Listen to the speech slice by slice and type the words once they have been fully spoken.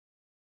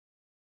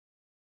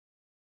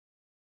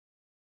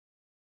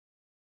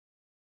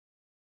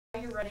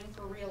you're running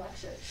for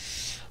re-election?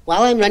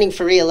 While I'm running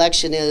for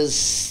re-election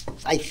is,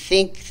 I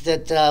think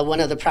that one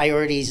of the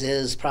priorities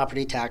is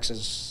property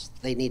taxes.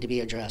 They need to be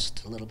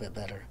addressed a little bit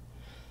better.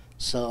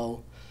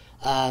 So,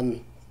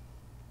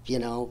 you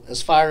know,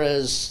 as far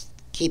as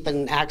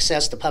keeping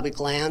access to public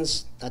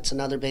lands, that's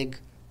another big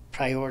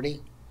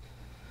priority.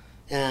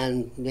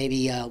 And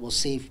maybe we'll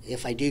see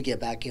if I do get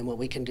back in what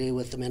we can do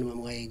with the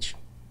minimum wage.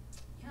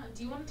 Yeah,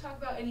 do you want to talk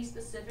about any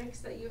specifics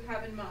that you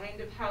have in mind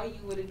of how you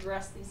would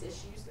address these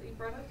issues that you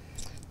brought up?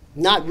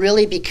 Not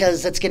really,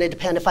 because that's going to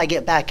depend if I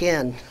get back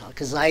in,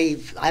 because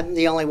I'm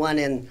the only one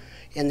in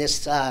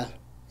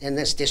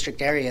this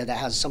district area that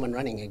has someone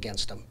running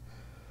against them.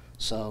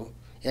 So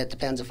it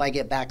depends if I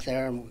get back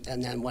there and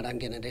then what I'm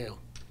going to do.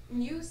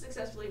 You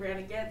successfully ran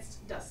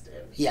against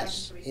Dustin.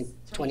 Yes, in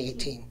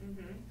 2018.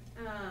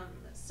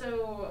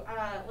 So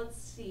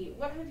let's see,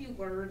 what have you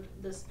learned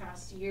this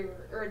past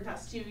year, or in the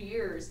past 2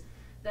 years,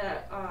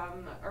 that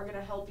are going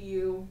to help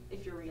you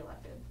if you're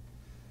reelected?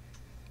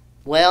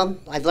 Well,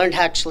 I've learned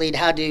actually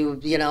how to,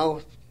 you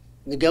know,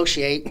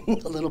 negotiate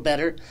a little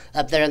better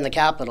up there in the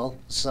Capitol.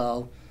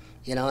 So,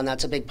 you know, and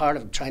that's a big part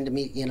of trying to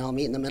meet in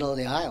the middle of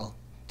the aisle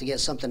to get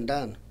something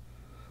done.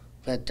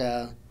 But,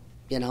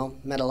 you know,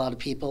 met a lot of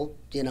people,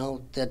 you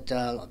know, that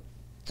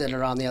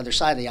are on the other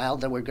side of the aisle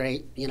that were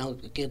great, you know,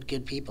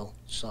 good people.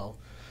 So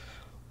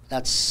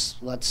that's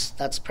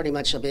pretty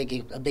much a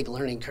big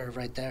learning curve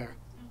right there.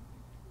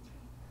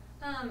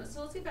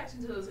 So let's get back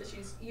into those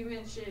issues. You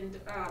mentioned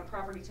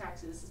property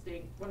taxes as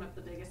being one of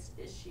the biggest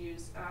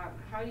issues.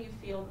 How do you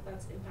feel that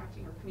that's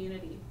impacting our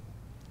community?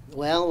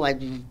 Well,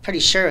 I'm pretty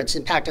sure it's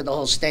impacted the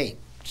whole state.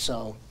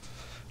 So,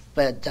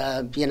 but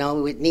you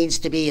know, it needs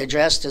to be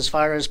addressed as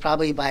far as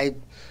probably by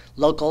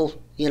local,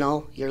 you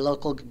know, your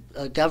local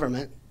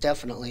government,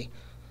 definitely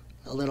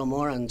a little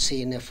more, and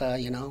seeing if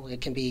you know,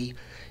 it can be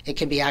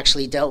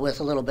actually dealt with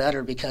a little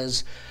better,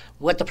 because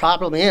what the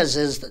problem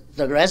is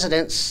the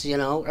residents, you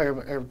know,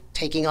 are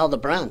taking all the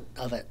brunt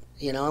of it,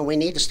 you know, and we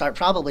need to start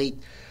probably,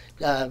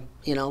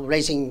 you know,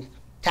 raising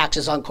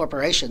taxes on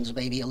corporations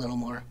maybe a little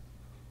more.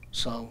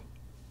 So.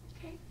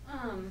 Okay.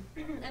 And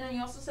then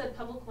you also said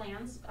public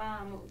lands.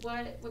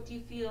 What do you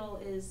feel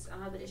is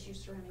the issue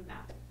surrounding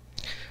that?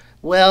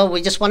 Well,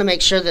 we just want to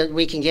make sure that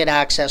we can get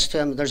access to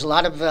them. There's a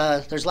lot of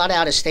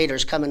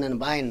out-of-staters coming in and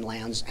buying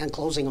lands and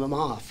closing them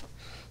off.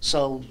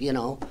 So, you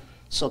know,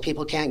 so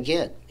people can't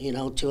get, you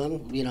know, to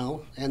them, you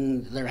know,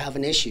 and they're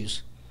having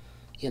issues,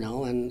 you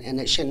know, and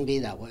it shouldn't be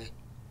that way.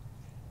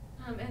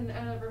 And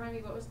remind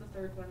me, what was the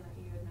third one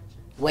that you had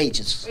mentioned?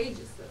 Wages.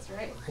 Wages, that's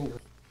right.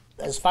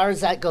 As far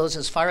as that goes,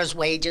 as far as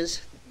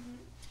wages,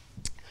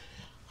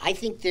 I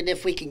think that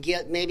if we can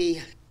get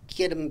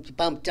them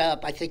bumped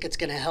up, I think it's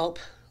going to help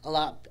a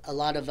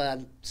lot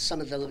of some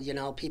of the, you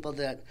know, people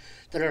that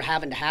are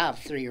having to have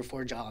 3 or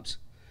 4 jobs.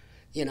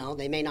 You know,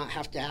 they may not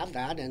have to have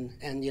that,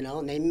 and you know,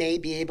 and they may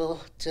be able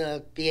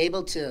to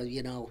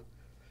you know,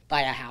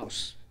 buy a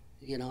house,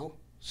 you know.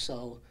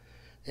 So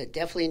it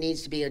definitely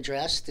needs to be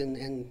addressed,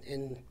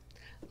 and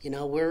you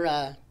know,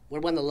 we're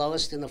one of the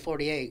lowest in the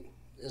 48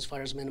 as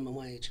far as minimum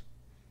wage.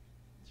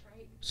 That's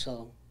right.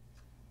 So.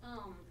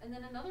 And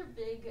then another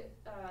big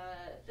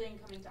thing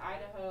coming to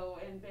Idaho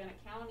and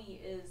Bannock County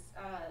is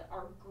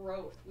our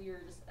growth. We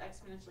are just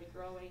exponentially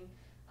growing.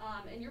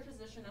 In your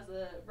position as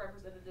a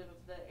representative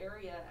of the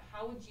area,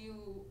 how would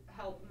you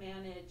help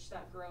manage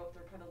that growth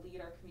or kind of lead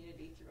our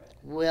community through it?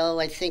 Well,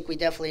 I think we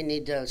definitely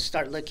need to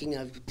start looking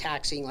at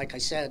taxing, like I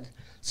said,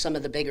 some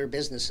of the bigger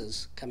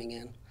businesses coming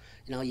in.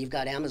 You know, you've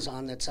got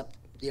Amazon that's up,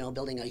 you know,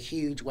 building a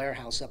huge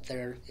warehouse up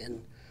there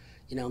in,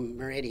 you know,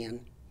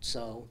 Meridian.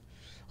 So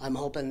I'm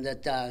hoping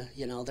that,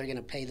 you know, they're going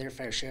to pay their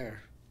fair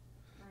share.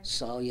 Right.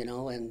 So, you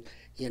know, and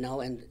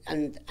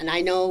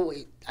I know,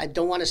 I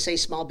don't want to say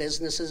small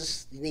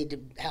businesses need to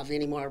have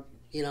any more,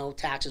 you know,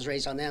 taxes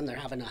raised on them. They're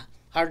having a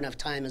hard enough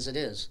time as it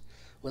is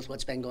with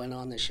what's been going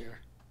on this year.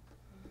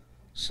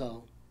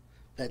 So,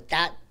 but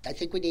that, I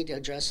think we need to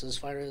address as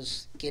far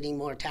as getting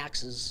more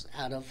taxes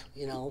out of,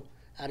 you know,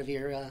 out of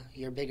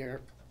your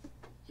bigger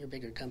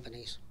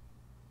companies.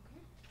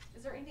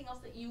 Is there anything else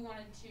that you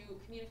wanted to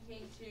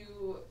communicate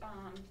to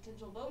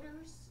potential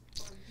voters?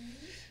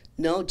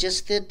 No,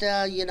 just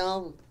that you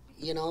know,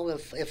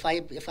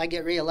 if I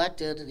get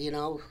reelected, you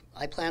know,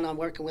 I plan on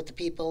working with the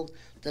people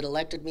that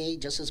elected me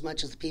just as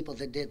much as the people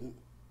that didn't.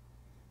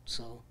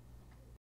 So.